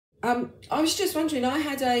I was just wondering, I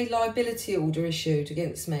had a liability order issued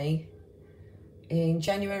against me in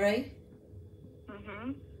January.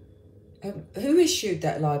 Who issued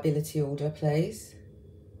that liability order, please?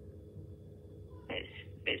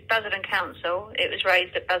 It's Basildon Council. It was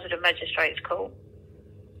raised at Basildon Magistrates Court.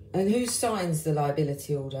 And who signs the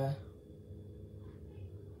liability order?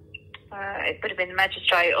 It would have been the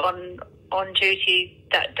magistrate on duty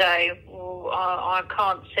that day. Well, I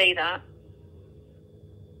can't see that.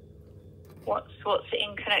 What's it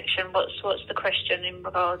in connection? What's the question in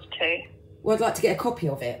regards to? Well, I'd like to get a copy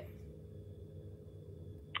of it.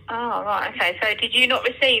 Oh, right, okay. So did you not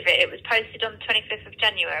receive it? It was posted on the 25th of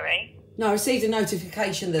January. No, I received a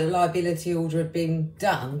notification that a liability order had been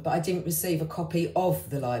done, but I didn't receive a copy of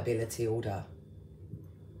the liability order.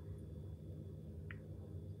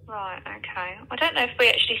 Right, okay. I don't know if we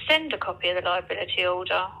actually send a copy of the liability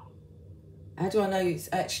order. How do I know it's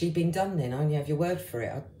actually been done then? I only have your word for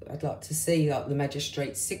it. I'd like to see like the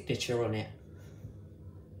magistrate's signature on it.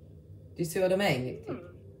 Do you see what I mean?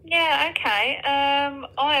 Yeah, okay.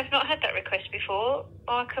 I have not had that request before.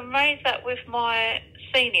 I can raise that with my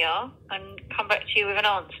senior and come back to you with an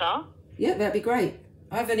answer. Yeah, that'd be great.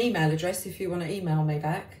 I have an email address if you want to email me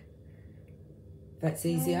back. That's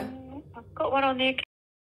easier. I've got one on the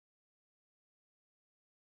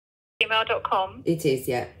email.com. It is,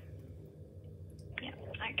 yeah. Yeah,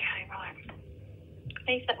 okay, right.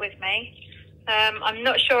 Leave that with me. I'm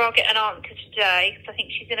not sure I'll get an answer today because I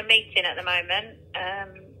think she's in a meeting at the moment.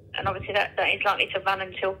 And obviously that is likely to run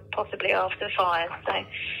until possibly after the fire. So,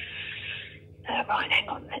 right, hang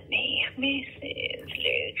on, let me... Mrs.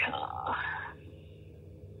 Luca.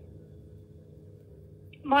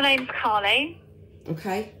 My name's Carly.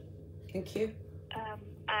 Okay, thank you.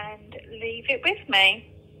 And leave it with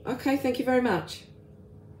me. Okay, thank you very much.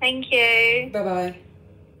 Thank you. Bye-bye.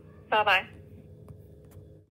 Bye-bye.